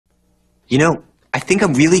You know, I think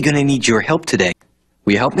I'm really gonna need your help today.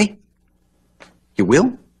 Will you help me? You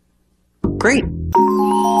will? Great.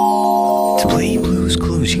 To play Blue's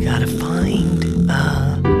Clues, you gotta find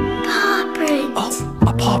paw print. Oh,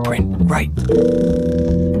 a paw print, right.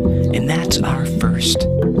 And that's our first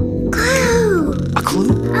Clue. A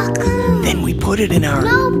clue? A clue. Then we put it in our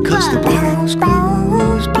Notebook. Cause the Blues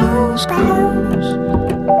Clues.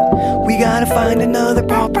 We gotta find another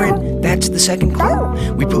paw print. That's the second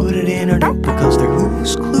clue. We put it in our notebook cause they're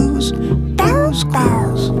Who's Clues. Blues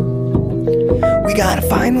Clues. We gotta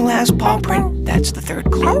find the last paw print. That's the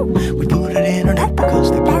third clue. We put it in our notebook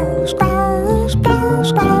cause they're Blues Clues.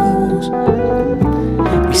 Blues Clues.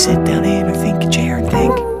 We sit down in our thinking chair and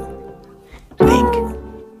think.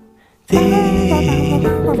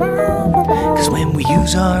 Cause when we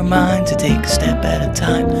use our mind to take a step at a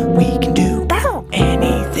time, we can do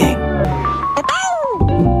anything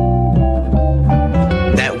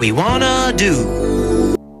that we wanna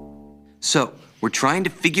do. So, we're trying to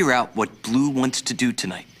figure out what Blue wants to do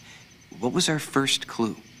tonight. What was our first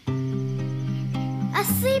clue? A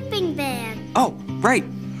sleeping bag. Oh, right.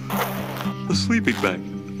 A sleeping bag.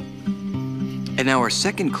 And now our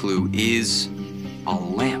second clue is a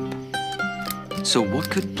lamp. So what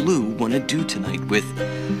could Blue want to do tonight with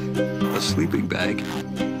a sleeping bag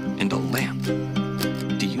and a lamp?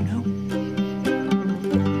 Do you know?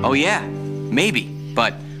 Oh yeah, maybe.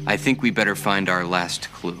 But I think we better find our last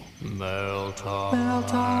clue. Mailtime.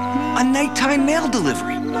 A nighttime mail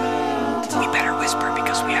delivery. We better whisper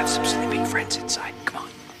because we have some sleeping friends inside. Come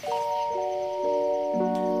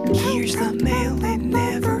on. Here's the mail, it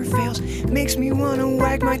never fails. Makes me wanna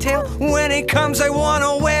wag my tail. When it comes, I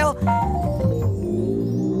wanna wail.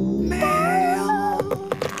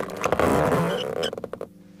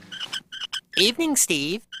 Evening,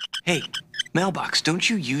 Steve. Hey, mailbox, don't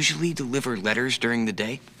you usually deliver letters during the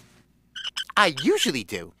day? I usually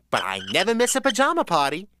do, but I never miss a pajama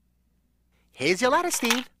party. Here's your letter,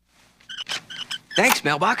 Steve. Thanks,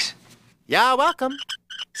 mailbox. You're welcome.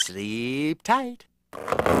 Sleep tight.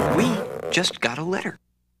 We just got a letter.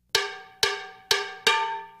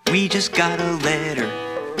 We just got a letter.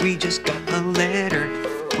 We just got a letter.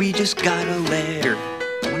 We just got a letter.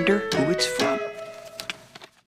 Wonder who it's from.